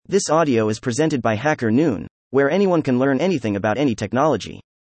This audio is presented by Hacker Noon, where anyone can learn anything about any technology.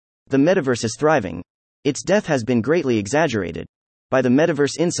 The metaverse is thriving. Its death has been greatly exaggerated. By the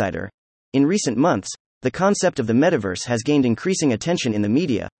Metaverse Insider. In recent months, the concept of the metaverse has gained increasing attention in the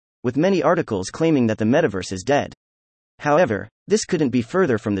media, with many articles claiming that the metaverse is dead. However, this couldn't be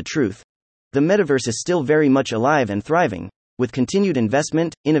further from the truth. The metaverse is still very much alive and thriving, with continued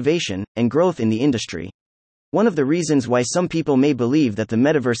investment, innovation, and growth in the industry. One of the reasons why some people may believe that the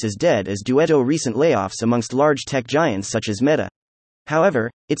metaverse is dead is due to recent layoffs amongst large tech giants such as Meta. However,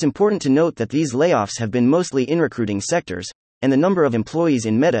 it's important to note that these layoffs have been mostly in recruiting sectors, and the number of employees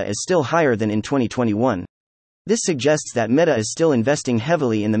in Meta is still higher than in 2021. This suggests that Meta is still investing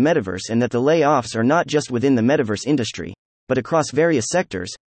heavily in the metaverse and that the layoffs are not just within the metaverse industry, but across various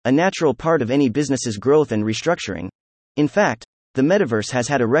sectors, a natural part of any business's growth and restructuring. In fact, the metaverse has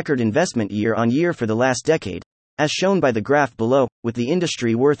had a record investment year on year for the last decade, as shown by the graph below, with the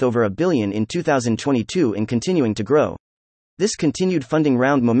industry worth over $1 billion in 2022 and continuing to grow. This continued funding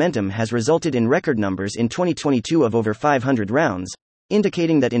round momentum has resulted in record numbers in 2022 of over 500 rounds,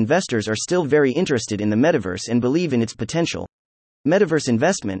 indicating that investors are still very interested in the metaverse and believe in its potential. Metaverse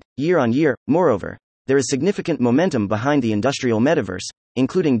investment, year on year. Moreover, there is significant momentum behind the industrial metaverse,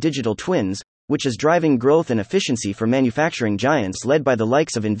 including digital twins, which is driving growth and efficiency for manufacturing giants led by the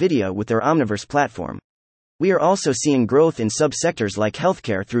likes of Nvidia with their Omniverse platform. We are also seeing growth in sub-sectors like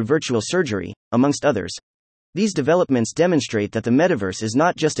healthcare through virtual surgery, amongst others. These developments demonstrate that the metaverse is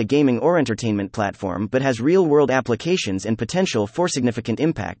not just a gaming or entertainment platform but has real-world applications and potential for significant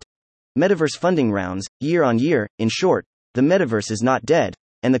impact. Metaverse funding rounds, year on year. In short, the metaverse is not dead,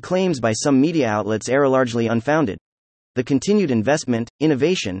 and the claims by some media outlets are largely unfounded. The continued investment,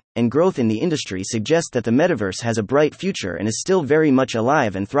 innovation, and growth in the industry suggest that the metaverse has a bright future and is still very much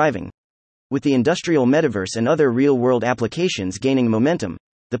alive and thriving. With the industrial metaverse and other real-world applications gaining momentum,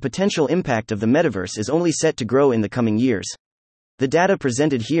 the potential impact of the metaverse is only set to grow in the coming years. The data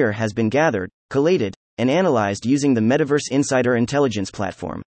presented here has been gathered, collated, and analyzed using the Metaverse Insider Intelligence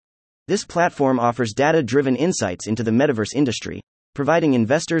platform. This platform offers data-driven insights into the metaverse industry, providing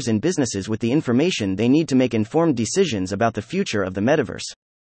investors and businesses with the information they need to make informed decisions about the future of the metaverse.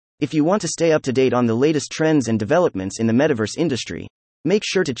 If you want to stay up to date on the latest trends and developments in the metaverse industry, make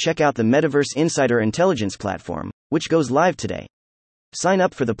sure to check out the Metaverse Insider Intelligence platform, which goes live today. Sign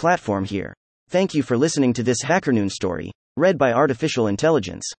up for the platform here. Thank you for listening to this HackerNoon story, read by Artificial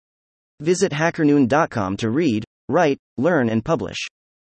Intelligence. Visit hackernoon.com to read, write, learn, and publish.